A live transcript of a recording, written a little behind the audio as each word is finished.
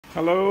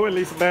Hello,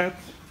 Elisabeth.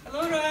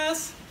 Hello,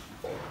 Raz.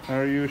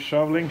 Are you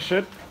shoveling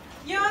shit?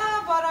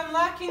 Yeah, but I'm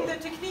lacking the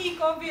technique,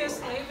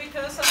 obviously,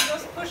 because I'm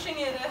just pushing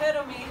it ahead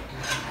of me.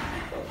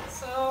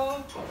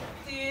 So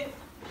the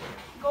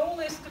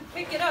goal is to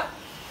pick it up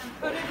and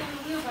put it in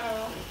the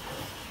wheelbarrow.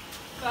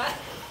 But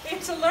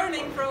it's a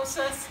learning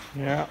process.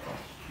 Yeah.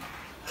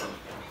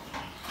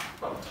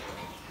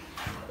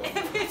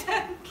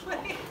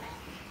 Evidently.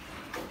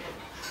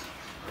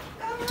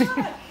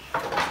 Come on.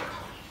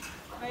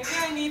 Maybe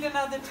I need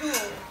another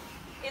tool.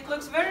 It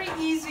looks very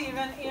easy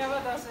when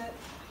Eva does it.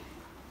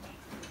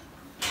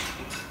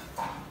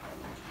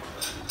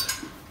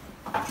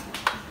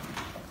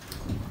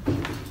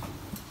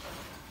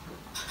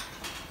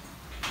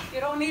 You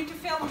don't need to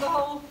film the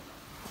whole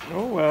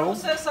Oh well.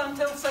 process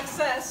until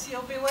success.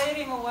 You'll be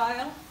waiting a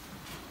while.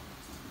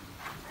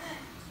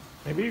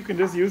 Maybe you can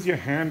just use your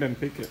hand and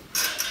pick it.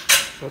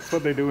 That's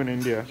what they do in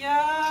India.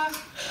 Yeah,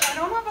 I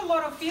don't have a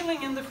lot of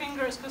feeling in the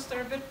fingers because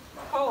they're a bit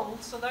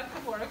cold, so that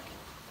could work.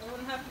 I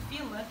wouldn't have to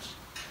feel much.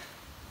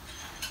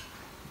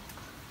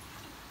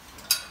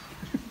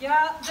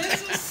 Yeah,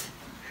 this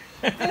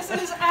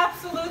is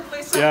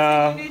absolutely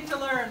something you need to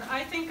learn.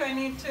 I think I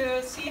need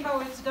to see how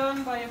it's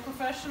done by a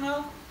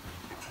professional.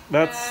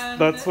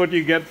 That's what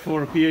you get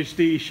for a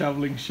PhD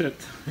shoveling shit.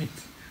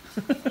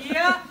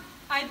 Yeah,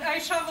 I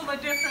shovel a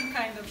different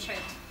kind of shit.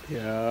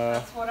 Yeah.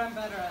 That's what I'm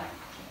better at.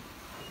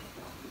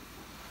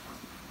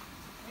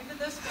 Maybe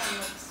this one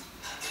looks.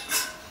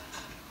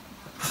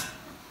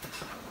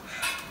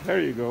 There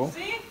you go.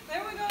 See?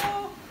 There we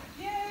go.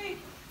 Yay!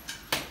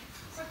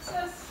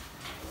 Success.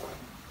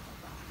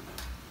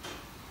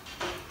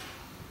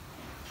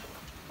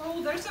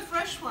 Oh, there's a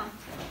fresh one.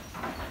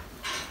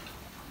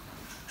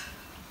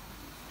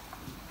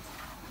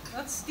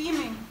 That's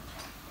steaming.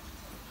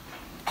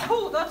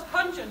 Oh, that's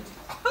pungent.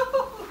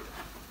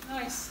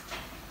 Nice.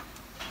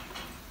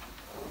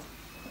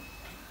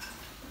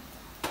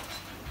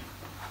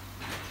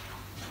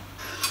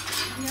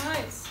 Yeah,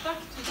 it's stuck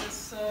to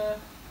this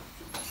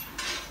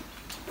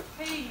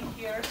hay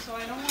here, so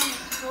I don't want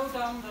it to go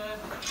down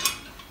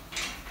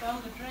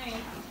the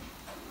drain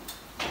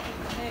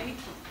with the hay.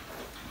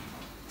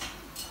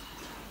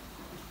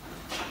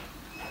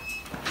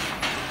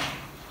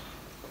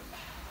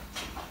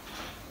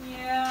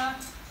 Yeah,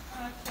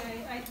 okay,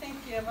 I think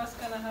Eva's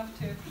gonna have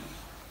to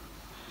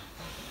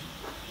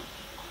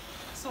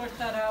sort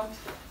that out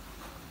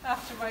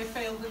after my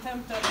failed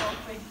attempt at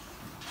helping.